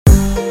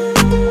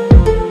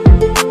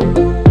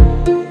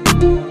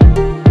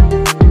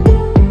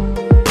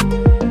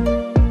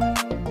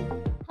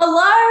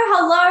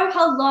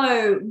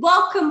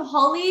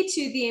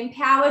Ashley to the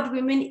Empowered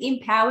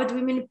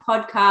Women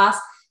podcast.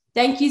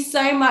 Thank you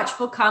so much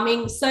for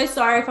coming. So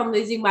sorry if I'm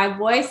losing my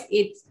voice.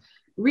 It's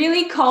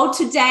really cold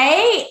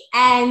today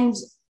and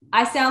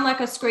I sound like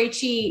a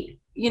screechy,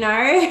 person,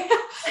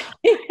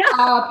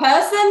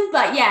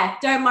 but yeah,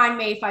 don't mind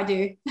me if I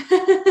do.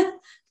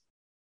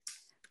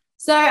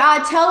 So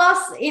tell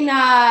us in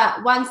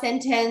one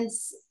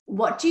sentence,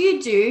 what do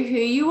you do, who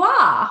you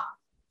are?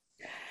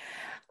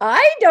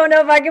 I don't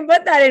know if I can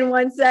put that in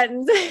one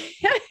sentence.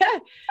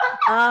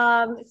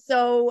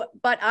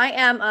 But I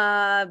am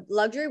a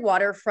luxury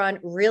waterfront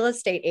real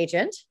estate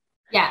agent.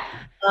 Yeah.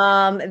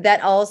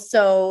 That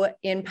also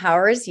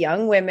empowers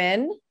young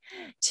women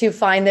to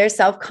find their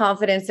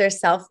self-confidence, their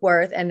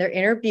self-worth, and their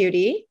inner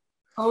beauty.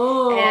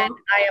 Oh, and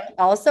I am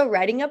also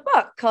writing a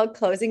book called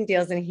Closing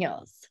Deals in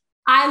Heels.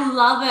 I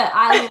love it.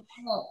 I love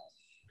it.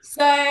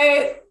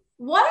 So,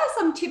 what are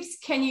some tips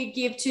can you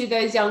give to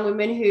those young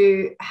women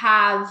who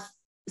have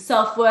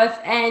self-worth?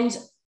 And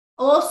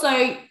also,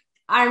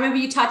 I remember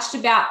you touched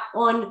about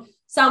on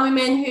some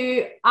women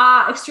who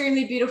are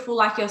extremely beautiful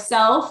like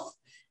yourself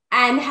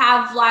and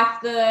have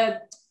like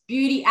the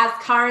beauty as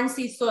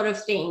currency sort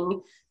of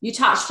thing. You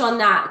touched on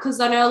that because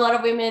I know a lot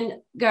of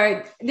women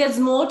go, there's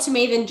more to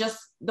me than just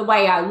the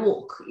way I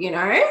look.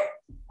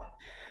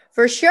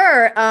 For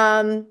sure.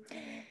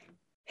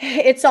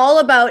 It's all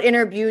about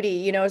inner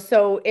beauty,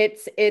 so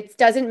it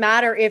doesn't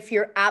matter if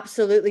you're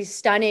absolutely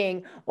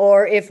stunning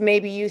or if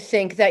maybe you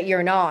think that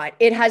you're not.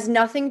 It has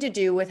nothing to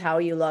do with how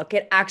you look.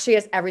 It actually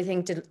has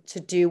everything to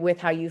do with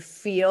how you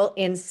feel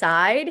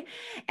inside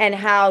and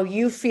how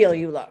you feel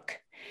you look.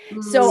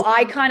 So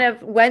I kind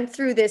of went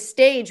through this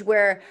stage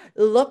where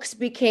looks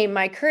became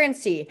my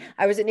currency.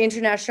 I was an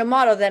international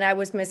model, then I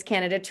was Miss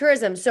Canada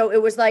Tourism. So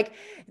it was like,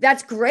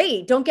 that's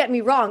great. Don't get me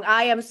wrong.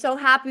 I am so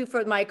happy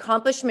for my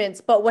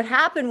accomplishments. But what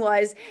happened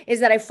is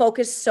that I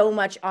focused so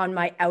much on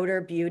my outer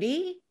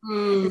beauty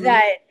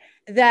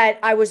that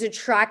I was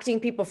attracting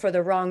people for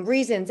the wrong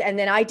reasons. And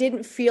then I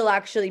didn't feel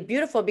actually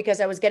beautiful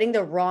because I was getting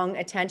the wrong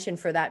attention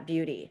for that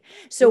beauty.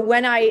 So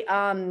when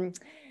I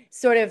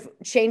sort of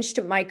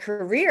changed my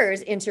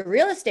careers into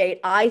real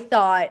estate, I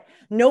thought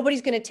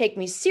nobody's going to take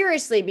me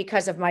seriously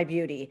because of my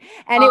beauty.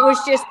 And it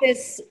was just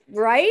this,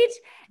 right?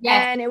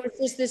 Yes. And it was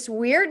just this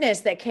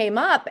weirdness that came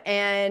up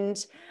and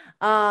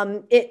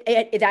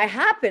it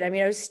happened. I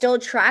mean, I was still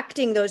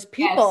attracting those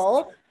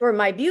people for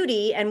my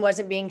beauty and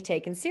wasn't being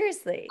taken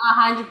seriously.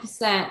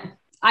 100%.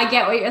 I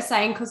get what you're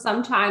saying because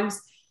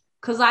sometimes,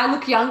 because I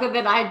look younger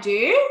than I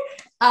do,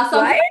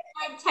 some Right?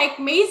 people don't take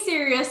me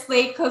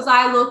seriously because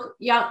I look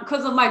young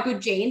because of my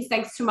good genes,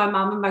 thanks to my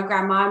mum and my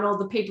grandma and all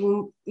the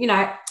people,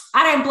 I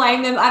don't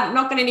blame them. I'm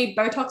not going to need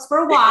Botox for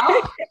a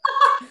while.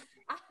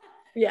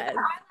 Yes.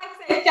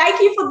 Thank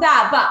you for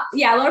that. But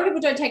yeah, a lot of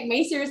people don't take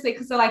me seriously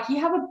because they're like,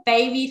 you have a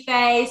baby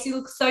face, you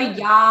look so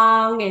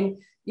young and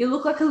you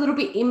look like a little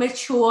bit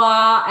immature.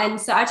 And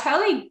so I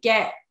totally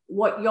get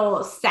what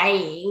you're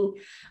saying.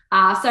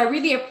 So I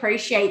really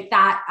appreciate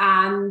that.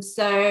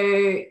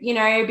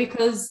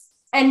 Because,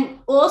 and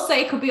also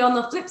it could be on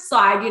the flip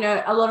side,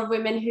 a lot of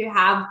women who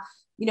have,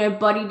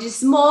 body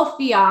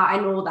dysmorphia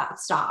and all that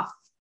stuff.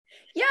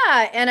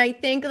 Yeah. And I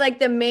think like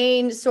the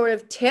main sort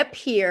of tip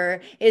here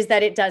is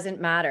that it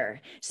doesn't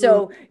matter.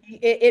 So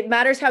it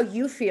matters how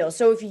you feel.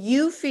 So if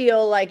you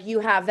feel like you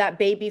have that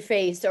baby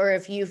face or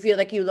if you feel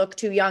like you look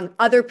too young,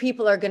 other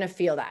people are going to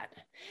feel that.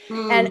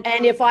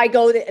 And if I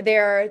go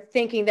there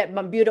thinking that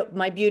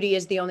my beauty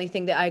is the only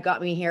thing that I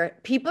got me here,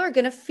 people are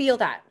going to feel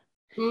that.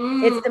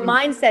 It's the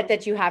mindset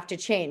that you have to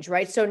change,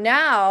 right? So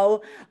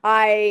now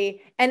and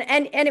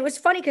it was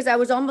funny because I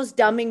was almost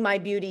dumbing my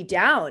beauty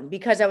down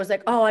because I was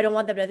like, oh, I don't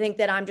want them to think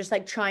that I'm just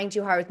like trying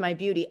too hard with my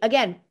beauty.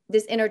 Again,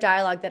 this inner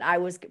dialogue that I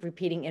was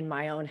repeating in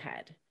my own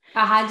head.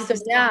 100%. So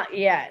now,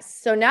 yes.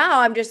 So now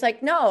I'm just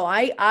like, no,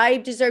 I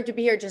deserve to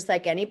be here just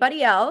like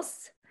anybody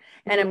else.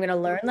 And I'm going to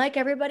learn like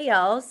everybody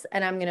else.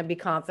 And I'm going to be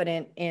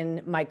confident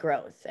in my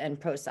growth and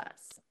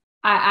process.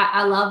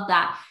 I love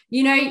that.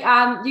 You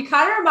kind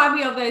of remind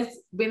me of those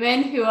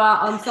women who are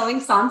on Selling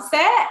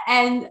Sunset,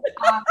 and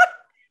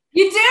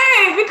you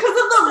do because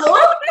of the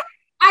look.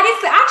 And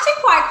it's actually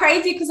quite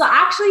crazy because I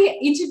actually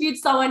interviewed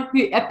someone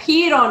who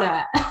appeared on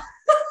it.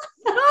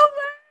 No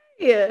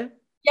way.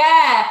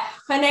 Yeah,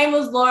 her name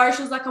was Laura.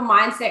 She was like a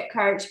mindset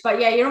coach.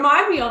 But yeah, you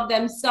remind me of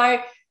them.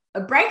 So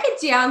break it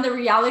down the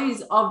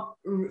realities of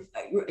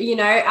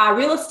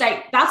real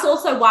estate. That's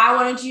also why I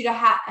wanted you to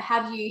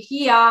have you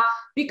here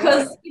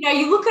because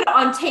you look at it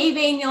on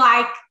TV and you're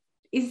like,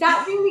 is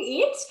that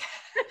really it?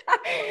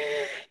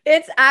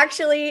 It's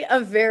actually a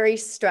very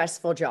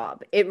stressful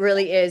job. It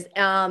really is.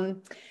 I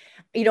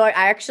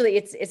actually,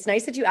 it's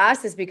nice that you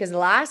asked this because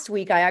last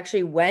week I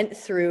actually went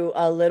through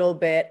a little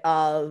bit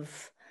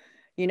of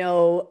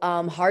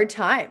hard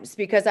times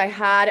because I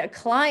had a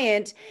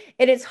client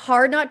and it's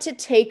hard not to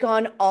take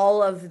on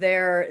all of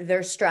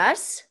their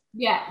stress.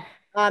 Yeah.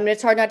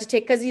 It's hard not to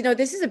take, because,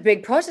 this is a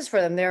big process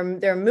for them.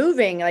 They're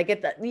moving, like,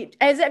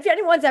 as if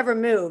anyone's ever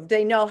moved,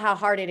 they know how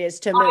hard it is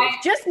to move.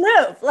 Just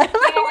move.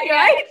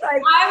 Right?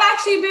 Like, I've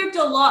actually moved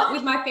a lot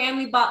with my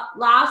family, but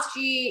last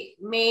year,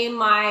 me and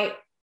my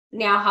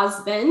now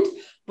husband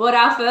bought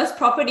our first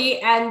property,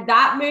 and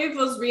that move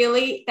was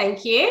really,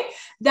 thank you.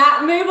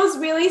 That move was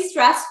really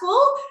stressful.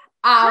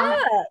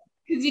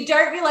 Because you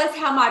don't realize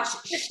how much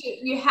shit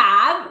you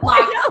have,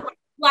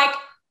 like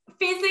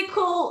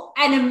physical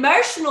and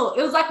emotional.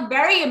 It was like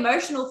very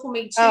emotional for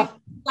me too.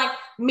 Like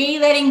me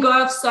letting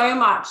go of so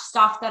much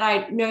stuff that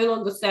I no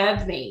longer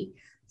served me.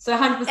 So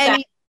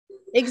 100%.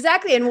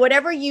 Exactly. And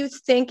whatever you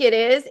think it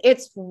is,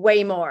 it's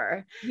way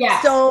more.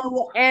 Yeah.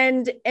 So,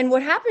 and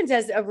what happens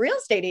as a real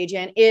estate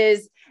agent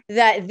is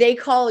that they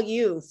call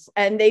you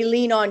and they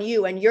lean on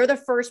you, and you're the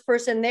first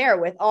person there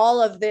with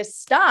all of this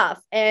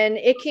stuff. And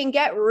it can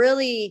get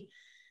really,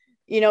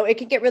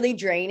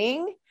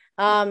 draining.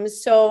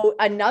 So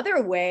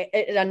another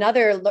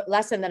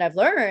lesson that I've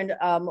learned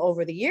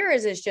over the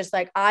years is just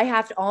like, I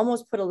have to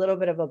almost put a little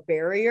bit of a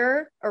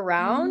barrier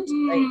around,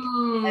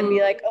 and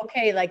be like,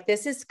 okay, like,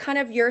 this is kind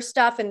of your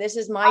stuff and this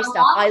is my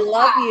stuff. I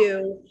love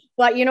you,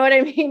 but you know what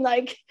I mean?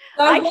 Like,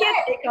 I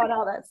can't take on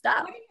all that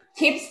stuff.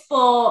 Tips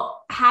for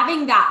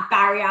having that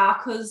barrier?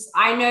 Because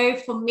I know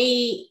for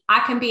me,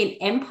 I can be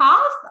an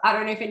empath. I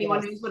don't know if anyone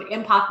knows what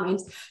empath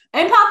means.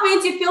 Empath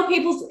means you feel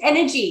people's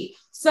energy.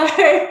 So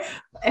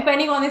if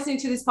anyone listening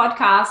to this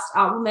podcast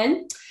are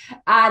women,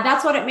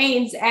 that's what it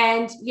means.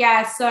 And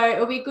so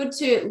it'll be good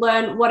to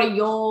learn, what are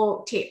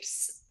your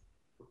tips?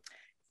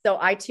 So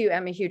I too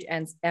am a huge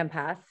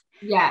empath.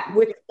 Yeah.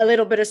 With a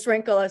little bit of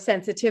sprinkle of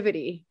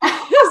sensitivity.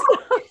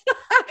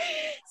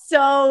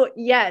 So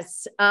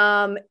yes,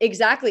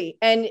 exactly.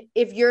 And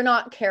if you're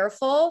not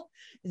careful,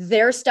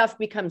 their stuff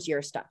becomes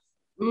your stuff.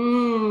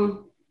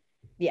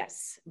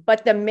 Yes.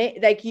 But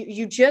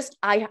you just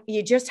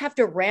have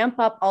to ramp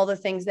up all the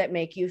things that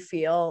make you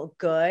feel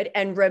good.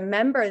 And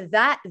remember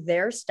that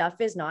their stuff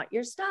is not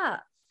your stuff.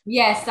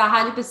 Yes,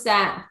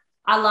 100%.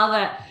 I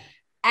love it.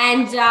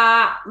 And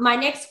my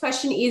next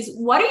question is,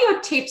 what are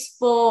your tips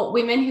for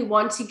women who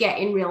want to get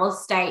in real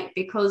estate?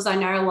 Because I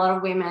know a lot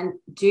of women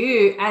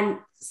do. And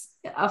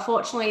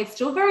unfortunately, it's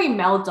still very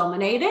male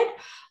dominated,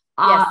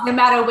 no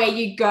matter where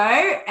you go.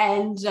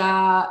 And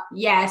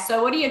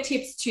so what are your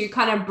tips to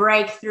kind of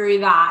break through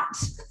that?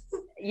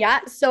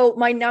 So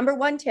my number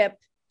one tip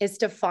is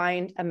to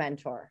find a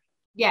mentor.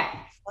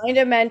 Find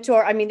a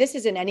mentor. I mean, this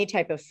is in any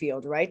type of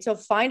field, right? So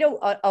find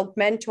a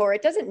mentor.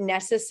 It doesn't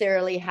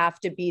necessarily have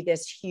to be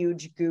this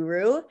huge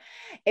guru.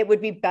 It would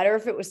be better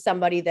if it was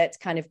somebody that's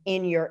kind of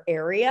in your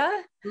area,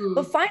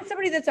 but find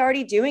somebody that's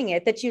already doing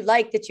it, that you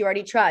like, that you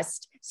already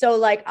trust. So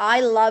like,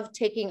 I love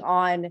taking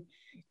on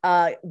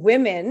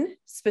women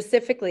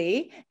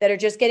specifically that are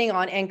just getting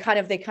on, and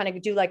they kind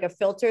of do like a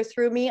filter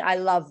through me. I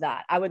love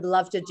that. I would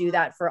love to do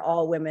that for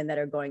all women that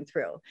are going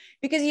through,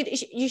 because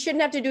you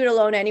shouldn't have to do it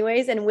alone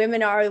anyways. And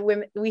women,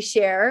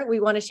 we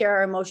want to share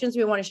our emotions.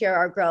 We want to share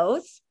our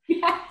growth.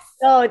 Yes.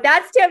 So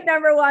that's tip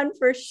number one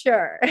for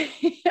sure.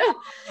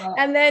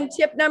 And then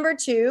tip number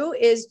two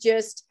is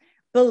just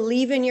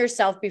believe in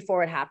yourself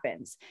before it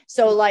happens.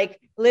 So like,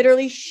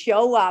 literally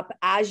show up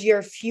as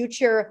your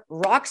future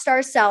rock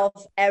star self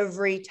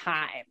every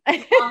time.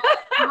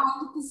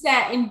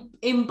 100%.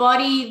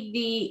 Embody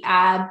the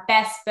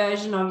best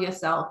version of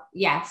yourself.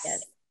 Yes.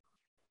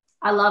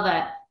 I love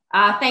it.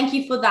 Thank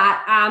you for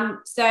that.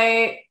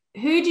 So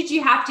who did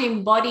you have to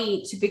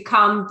embody to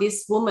become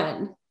this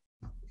woman?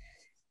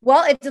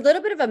 Well, it's a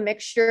little bit of a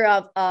mixture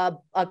of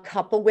a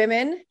couple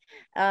women.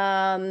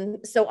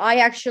 So I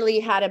actually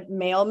had a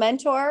male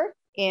mentor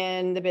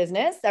in the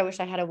business. I wish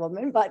I had a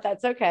woman, but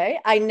that's okay.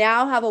 I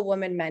now have a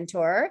woman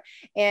mentor,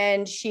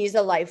 and she's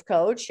a life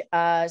coach.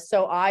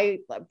 So I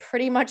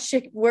pretty much,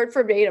 word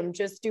verbatim,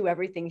 just do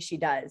everything she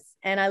does.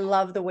 And I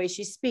love the way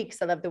she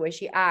speaks. I love the way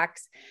she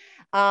acts.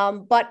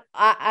 But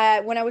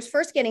when I was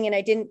first getting in,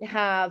 I didn't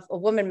have a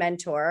woman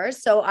mentor.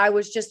 So I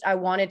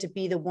wanted to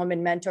be the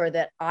woman mentor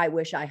that I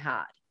wish I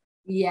had.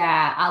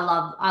 Yeah, I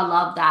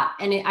love that.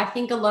 And I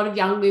think a lot of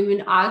young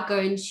women are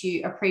going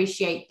to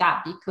appreciate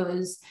that,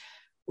 because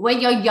when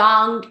you're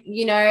young,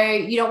 you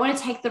don't want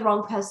to take the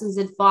wrong person's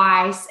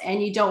advice,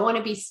 and you don't want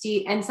to be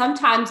steered. And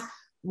sometimes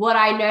what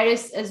I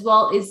notice as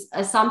well is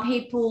some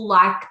people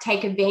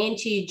take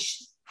advantage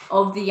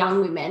of the young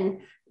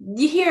women.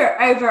 You hear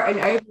it over and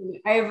over and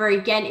over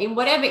again in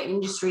whatever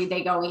industry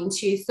they go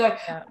into. So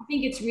I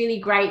think it's really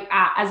great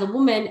as a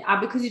woman,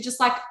 because you're just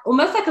like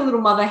almost like a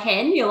little mother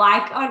hen. You're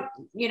like, I'm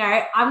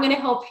going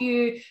to help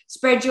you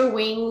spread your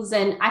wings.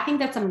 And I think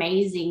that's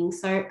amazing.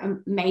 So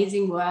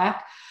amazing work.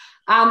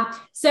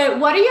 So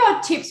what are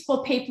your tips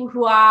for people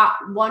who are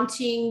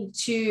wanting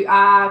to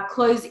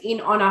close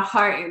in on a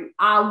home?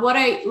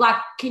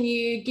 Can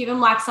you give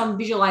them some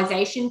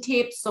visualization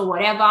tips or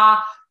whatever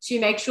to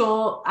make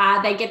sure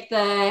they get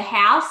the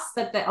house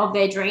of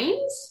their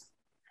dreams?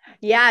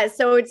 Yeah.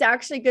 So it's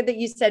actually good that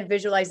you said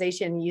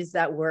visualization, use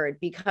that word,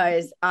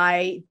 because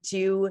I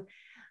do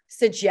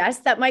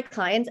suggest that my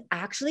clients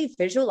actually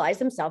visualize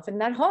themselves in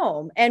that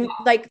home. And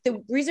like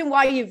the reason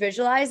why you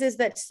visualize is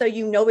that so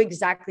you know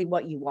exactly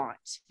what you want.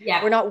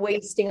 Yeah. We're not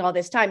wasting all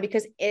this time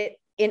because I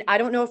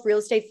don't know if real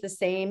estate's the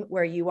same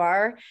where you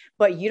are,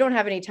 but you don't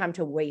have any time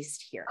to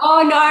waste here.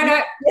 Oh, no.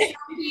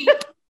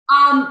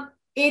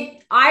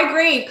 I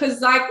agree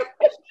because like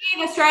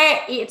in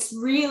Australia, it's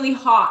really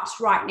hot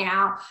right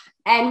now.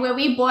 And when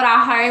we bought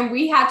our home,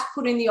 we had to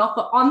put in the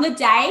offer on the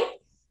day.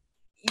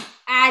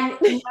 And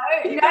you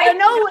gotta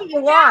know what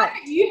you want.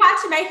 You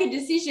had to make a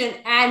decision.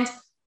 And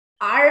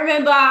I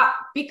remember,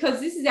 because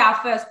this is our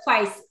first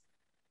place,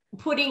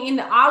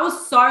 I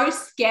was so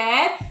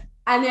scared.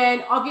 And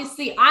then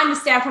obviously I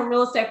understand from a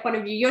real estate point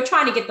of view, you're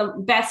trying to get the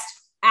best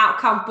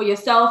outcome for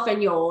yourself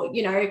and your,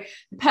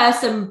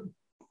 person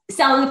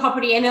selling the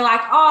property. And they're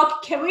like, oh,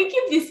 can we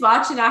give this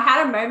much? And I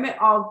had a moment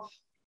of,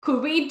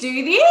 could we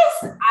do this?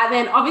 And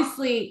then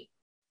obviously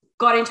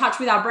got in touch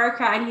with our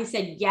broker and he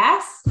said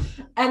yes.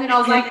 And then I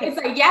was like, it's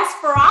a yes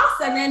for us.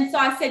 And then so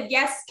I said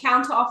yes,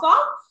 counter offer.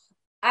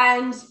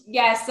 And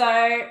so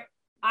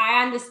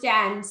I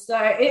understand. So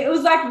it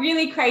was like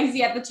really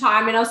crazy at the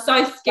time. And I was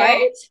so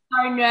scared,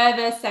 so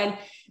nervous. And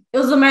it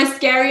was the most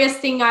scariest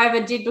thing I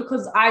ever did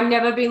because I've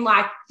never been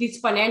like this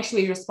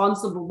financially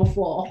responsible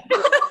before.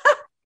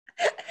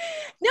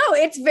 No,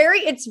 it's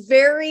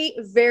very,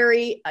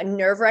 very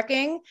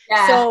nerve-wracking.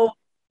 Yeah. So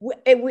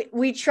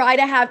we try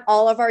to have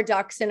all of our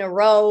ducks in a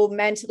row,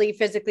 mentally,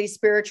 physically,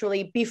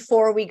 spiritually,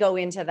 before we go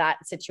into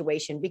that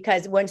situation.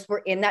 Because once we're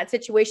in that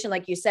situation,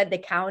 like you said, the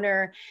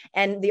counter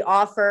and the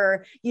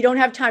offer, you don't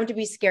have time to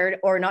be scared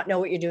or not know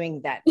what you're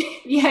doing then.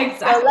 Yeah,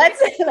 exactly.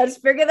 So let's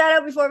figure that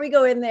out before we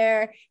go in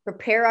there,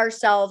 prepare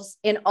ourselves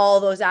in all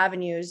those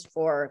avenues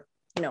for,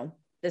 the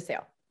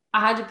sale.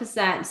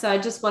 100%. So I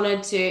just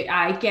wanted to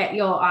get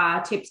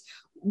your tips.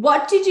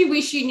 What did you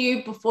wish you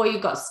knew before you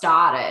got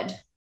started?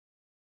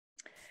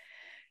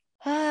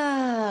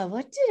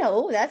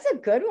 That's a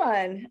good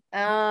one.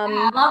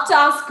 I love to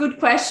ask good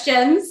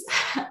questions.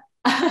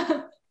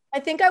 I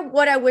think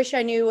what I wish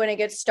I knew when I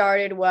get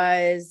started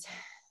was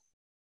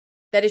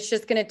that it's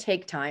just going to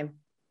take time.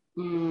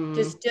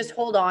 Just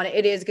hold on.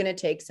 It is going to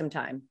take some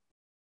time.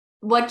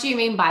 What do you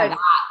mean by that?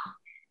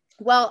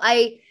 Well,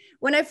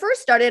 when I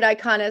first started, I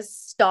kind of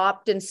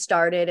stopped and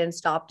started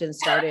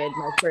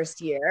my first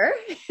year.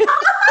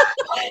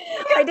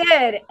 I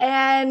did.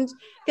 And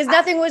because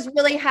nothing was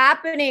really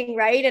happening.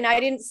 Right. And I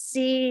didn't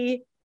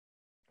see,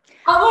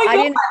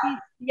 I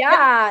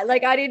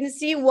didn't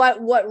see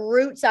what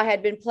roots I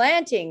had been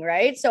planting.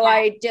 Right. So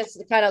I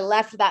just kind of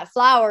left that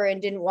flower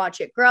and didn't watch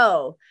it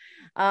grow.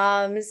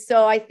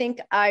 So I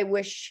think I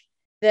wish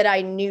that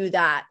I knew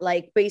that,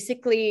 like,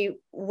 basically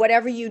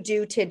whatever you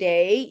do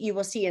today, you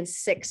will see in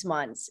 6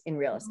 months in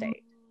real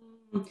estate.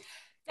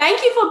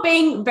 Thank you for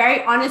being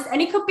very honest.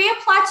 And it could be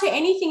applied to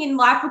anything in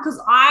life,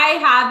 because I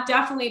have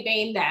definitely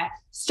been there,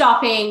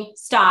 stopping,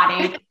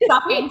 starting,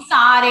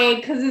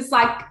 because it's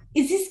like,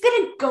 is this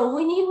going to go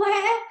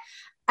anywhere?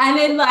 And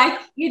then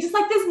like, you're just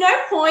like, there's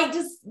no point,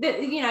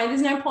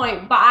 there's no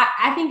point. But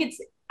I think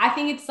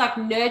it's like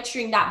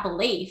nurturing that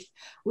belief,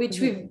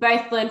 which we've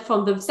both learned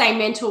from the same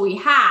mentor we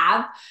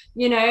have,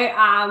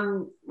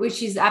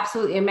 which is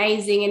absolutely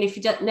amazing. And if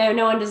you don't know,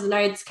 no one doesn't know,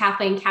 it's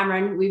Kathleen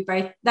Cameron.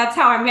 That's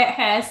how I met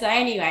her. So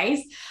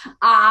anyways,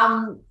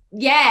 so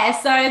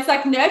it's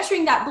like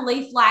nurturing that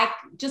belief, like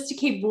just to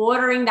keep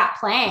watering that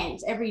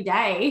plant every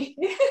day.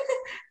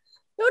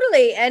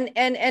 Totally. And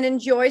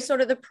enjoy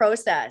sort of the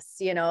process,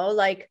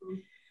 like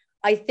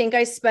I think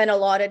I spent a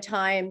lot of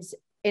times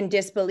in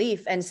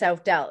disbelief and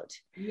self-doubt.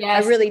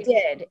 Yes. I really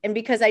did. And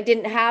because I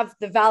didn't have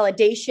the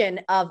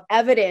validation of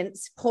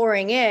evidence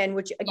pouring in,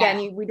 which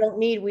again, we don't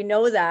need, we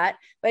know that,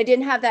 but I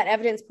didn't have that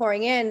evidence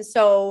pouring in.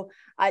 So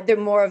they're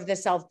more of the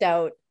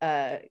self-doubt.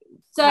 So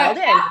how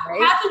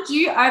did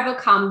you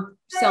overcome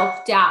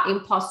self-doubt,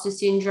 imposter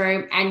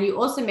syndrome? And you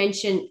also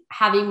mentioned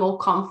having more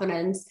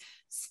confidence.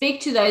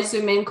 Speak to those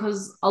women,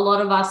 because a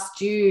lot of us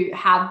do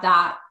have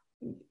that.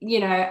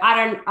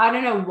 I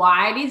don't know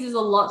why it is. There's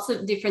lots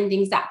of different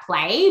things that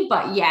play,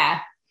 but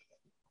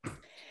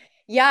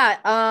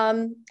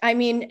I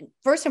mean,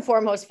 first and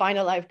foremost, find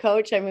a life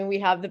coach. I mean, we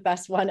have the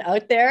best one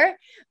out there,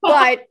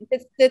 but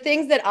the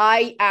things that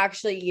I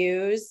actually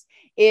use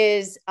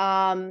is,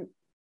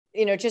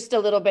 just a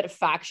little bit of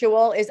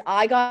factual, is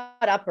I got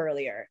up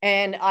earlier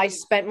and I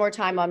spent more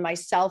time on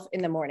myself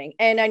in the morning.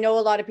 And I know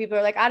a lot of people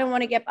are like, I don't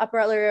want to get up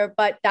earlier,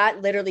 but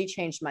that literally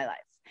changed my life.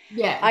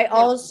 Yeah. I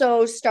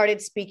also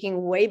started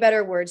speaking way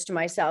better words to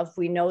myself.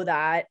 We know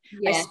that.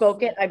 Yes. I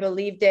spoke it. I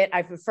believed it.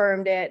 I've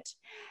affirmed it.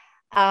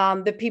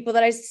 The people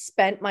that I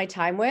spent my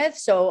time with.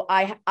 So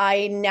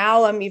I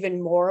now am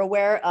even more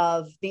aware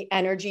of the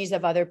energies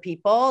of other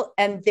people,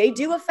 and they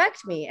do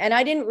affect me. And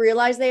I didn't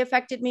realize they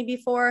affected me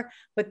before,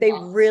 but they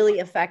really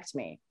affect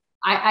me.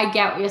 I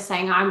get what you're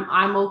saying.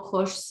 I'm more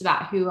cautious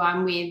about who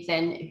I'm with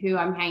and who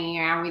I'm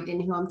hanging around with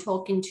and who I'm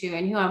talking to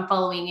and who I'm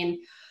following and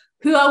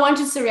who I want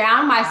to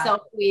surround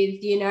myself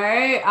with, so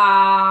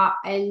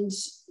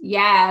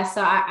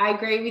I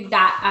agree with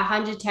that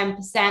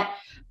 110%.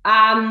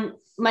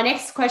 My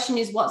next question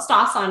is, what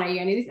star sign are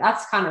you in?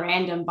 That's kind of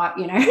random, but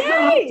you know,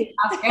 Yay!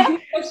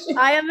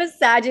 I am a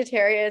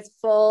Sagittarius,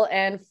 full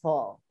and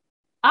full.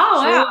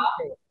 Oh, wow.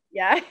 Truly.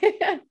 Yeah.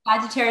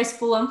 Sagittarius,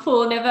 full and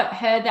full. Never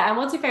heard that. And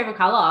what's your favorite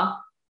color?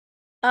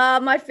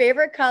 My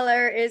favorite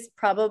color is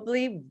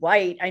probably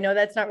white. I know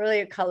that's not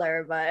really a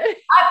color, but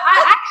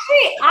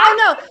I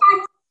no,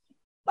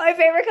 my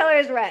favorite color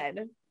is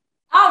red.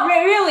 Oh,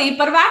 really?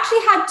 But I've actually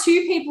had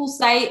two people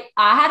say,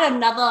 I had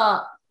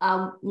another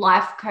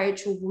life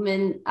coach or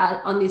woman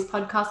on this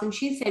podcast, and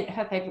she said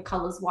her favorite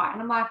color is white.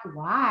 And I'm like,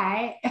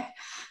 why?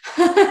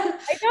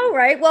 I know,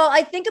 right? Well,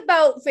 I think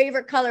about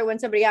favorite color when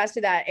somebody asks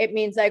you that. It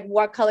means like,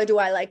 what color do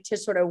I like to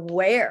sort of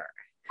wear?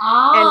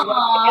 And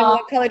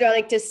what color do I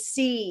like to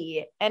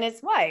see? And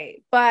it's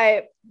white.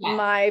 But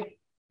my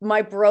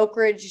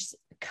brokerage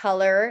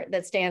color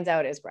that stands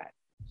out is red.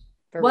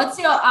 What's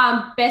your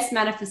best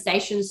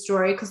manifestation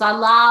story? Because I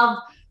love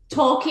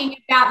talking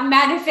about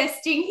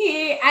manifesting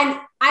here. And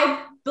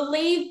I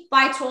believe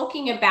by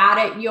talking about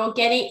it, you're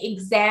getting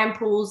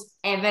examples,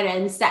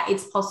 evidence that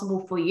it's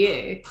possible for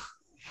you.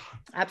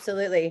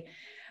 Absolutely.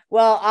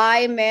 Well,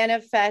 I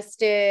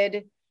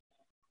manifested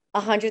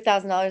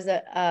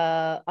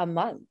 $100,000 a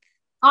month.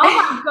 Oh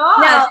my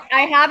God. Now,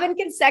 I haven't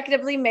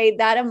consecutively made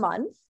that a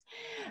month,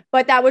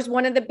 but that was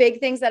one of the big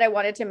things that I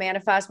wanted to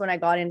manifest when I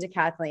got into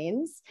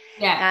Kathleen's.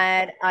 Yeah.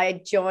 And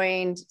I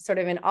joined sort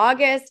of in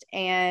August,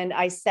 and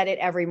I said it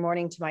every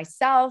morning to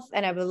myself,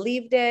 and I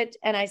believed it,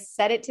 and I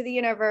said it to the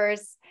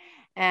universe,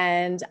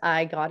 and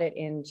I got it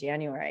in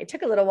January. It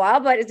took a little while,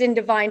 but it's in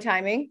divine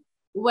timing.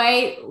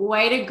 Way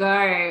to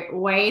go.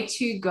 Way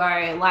to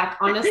go. Like,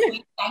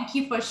 honestly, thank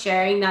you for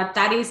sharing that.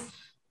 That is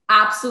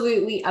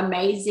absolutely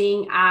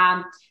amazing.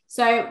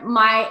 So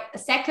my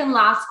second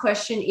last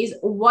question is,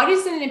 what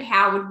is an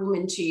empowered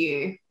woman to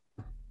you?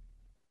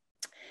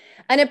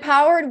 An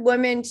empowered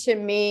woman to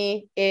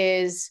me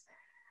is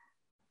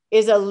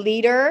a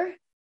leader,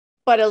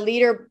 but a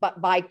leader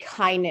by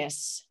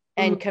kindness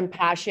and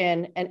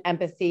compassion and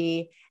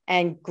empathy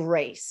and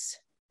grace.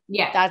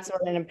 Yeah. That's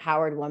what an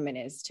empowered woman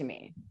is to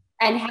me.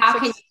 And how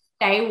can you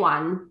stay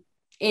one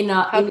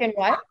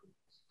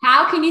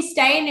How can you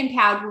stay an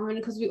empowered woman?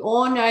 Because we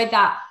all know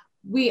that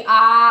we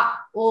are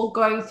all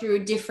going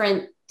through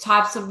different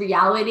types of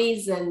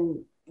realities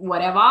and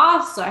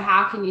whatever. So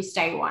how can you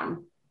stay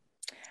one?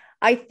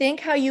 I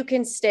think how you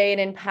can stay an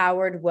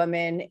empowered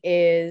woman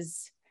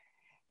is,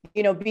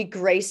 be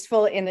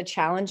graceful in the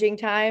challenging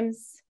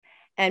times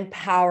and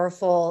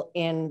powerful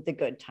in the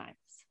good times.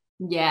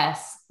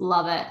 Yes,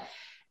 love it.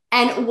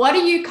 And what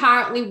are you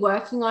currently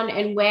working on,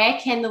 and where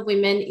can the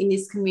women in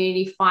this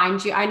community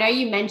find you? I know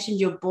you mentioned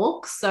your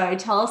book, so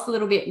tell us a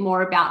little bit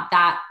more about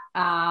that.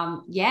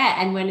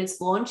 And when it's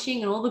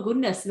launching and all the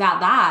goodness about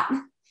that.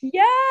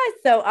 Yeah.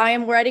 So I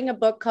am writing a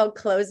book called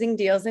Closing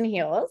Deals in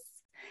Heels.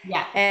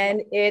 Yeah.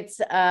 And it's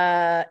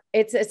a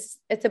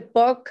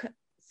book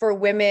for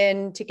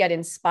women to get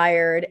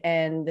inspired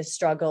and the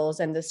struggles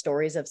and the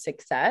stories of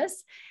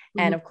success.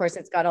 And of course,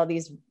 it's got all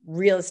these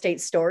real estate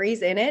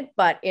stories in it,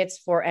 but it's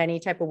for any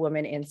type of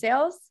woman in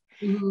sales.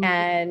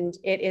 And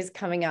it is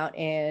coming out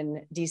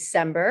in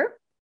December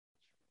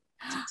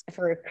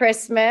for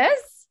Christmas.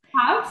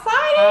 How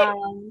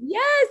exciting.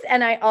 Yes.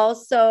 And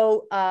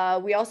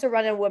we also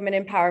run a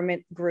women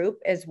empowerment group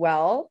as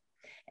well.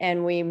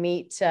 And we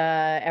meet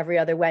every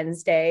other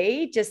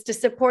Wednesday just to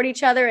support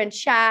each other and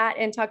chat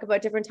and talk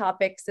about different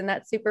topics. And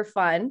that's super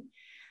fun.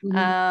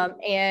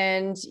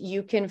 And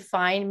you can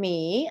find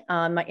me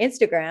on my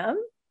Instagram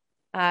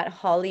at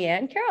Holly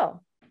Ann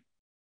Caroll.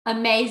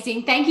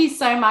 Amazing. Thank you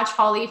so much,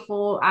 Holly,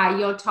 for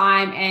your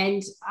time.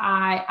 And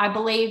I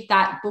believe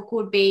that book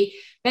would be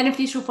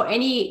beneficial for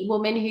any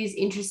woman who's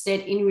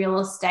interested in real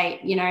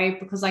estate,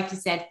 because like you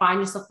said, find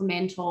yourself a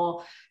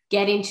mentor,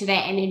 get into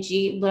their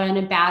energy, learn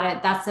about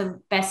it. That's the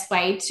best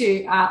way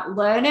to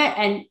learn it.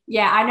 And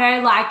yeah, I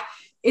know like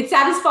it's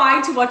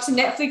satisfying to watch a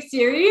Netflix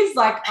series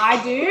like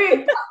I do,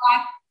 but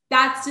like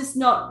that's just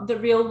not the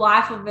real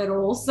life of it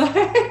all. So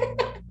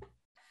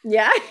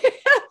yeah.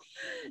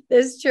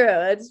 It's true.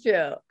 It's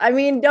true. I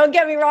mean, don't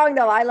get me wrong,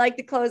 though. I like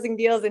the closing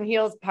deals and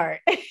heels part.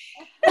 100%.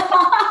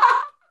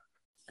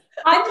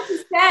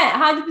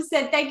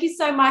 Thank you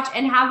so much,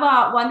 and have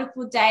a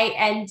wonderful day.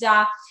 And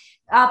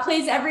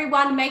please,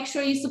 everyone, make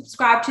sure you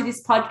subscribe to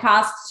this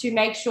podcast to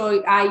make sure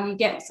you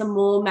get some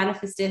more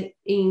manifesting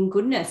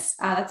goodness.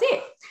 That's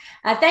it.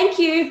 Thank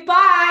you.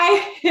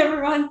 Bye,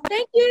 everyone.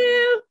 Thank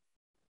you.